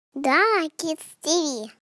Дана Kids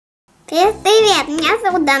TV. Привет, меня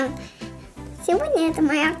зовут Дана. Сегодня это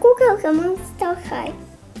моя куколка Монстер Хай.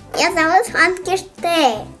 Я зовут Фрэнки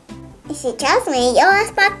Штейн. И сейчас мы ее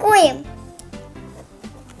распакуем.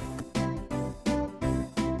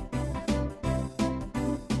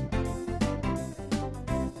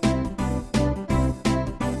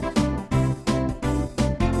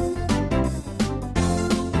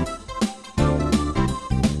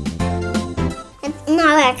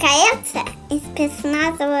 Новая коллекция из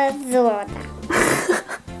спецназового золота.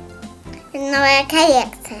 Новая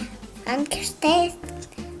коллекция. Фрэнки Штейн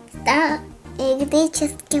стал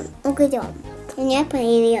электрическим угрем. У нее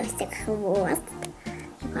появился хвост,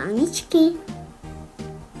 палочки.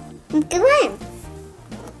 Открываем.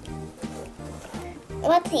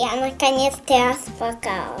 Вот я наконец-то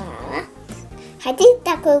распаковала. Хотите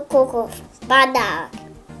такую куклу в подарок?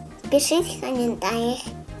 Пишите в комментариях.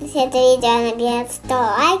 Если это видео наберет 100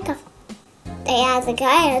 лайков, то я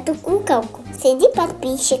разыграю эту куколку среди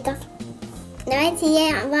подписчиков. Давайте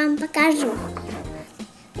я вам покажу.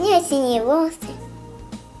 У нее синие волосы,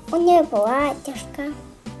 у нее платьишко,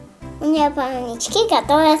 у нее плавнички,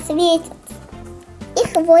 которые светятся, и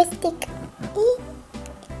хвостик.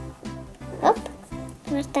 И оп,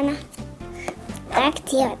 вот она. Так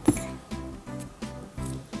делается.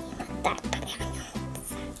 Вот так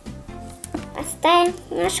повернется. Поставим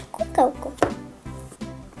нашу куколку.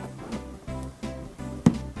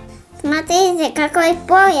 Смотрите, какой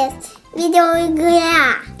поезд. Видео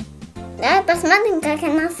угря. Давай посмотрим, как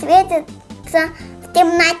она светится в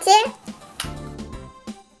темноте.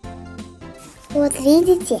 Вот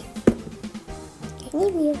видите? Я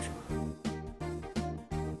не вижу.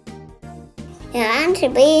 И раньше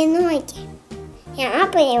были ноги. И она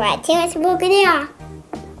превратилась в угря.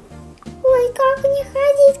 Ой, как не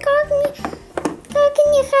ходить, как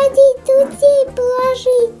не ходить, друзей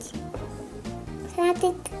положить.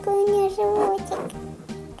 Смотрите, какой у нее животик.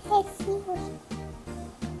 Красивый.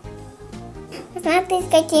 Смотрите,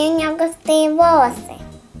 какие у нее густые волосы.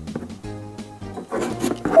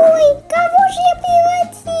 Ой, кого же я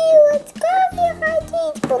превратилась? Как я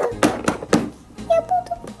ходить буду? Я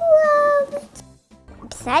буду плавать.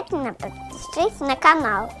 Обязательно подпишись на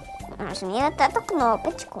канал. Нажми вот эту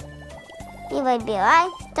кнопочку. И выбирай,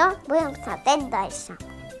 что будем смотреть дальше.